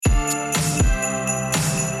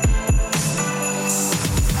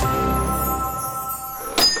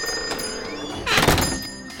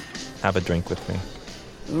have a drink with me.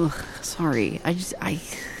 Ugh, sorry.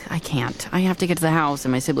 I can't. I have to get to the house,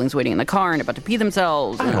 and my siblings waiting in the car and about to pee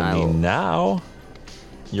themselves. I don't mean now.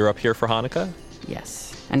 You're up here for Hanukkah?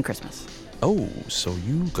 Yes, and Christmas. Oh, so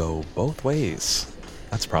you go both ways.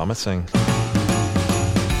 That's promising.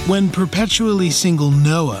 When perpetually single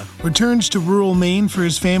Noah returns to rural Maine for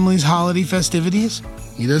his family's holiday festivities,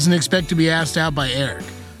 he doesn't expect to be asked out by Eric,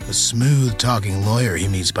 a smooth-talking lawyer he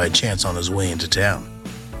meets by chance on his way into town.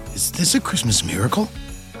 Is this a Christmas miracle?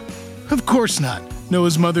 Of course not.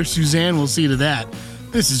 Noah's mother, Suzanne, will see to that.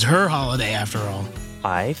 This is her holiday, after all.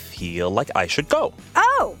 I feel like I should go.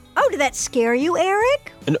 Oh, did that scare you,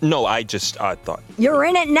 Eric? No, I just thought... You're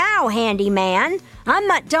in it now, handyman. I'm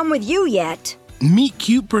not done with you yet. Meet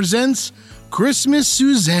Cute presents Christmas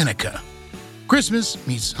Susannica. Christmas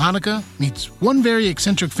meets Hanukkah meets one very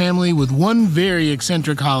eccentric family with one very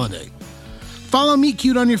eccentric holiday. Follow Meet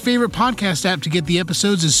Cute on your favorite podcast app to get the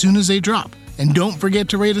episodes as soon as they drop. And don't forget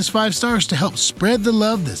to rate us 5 stars to help spread the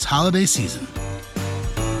love this holiday season.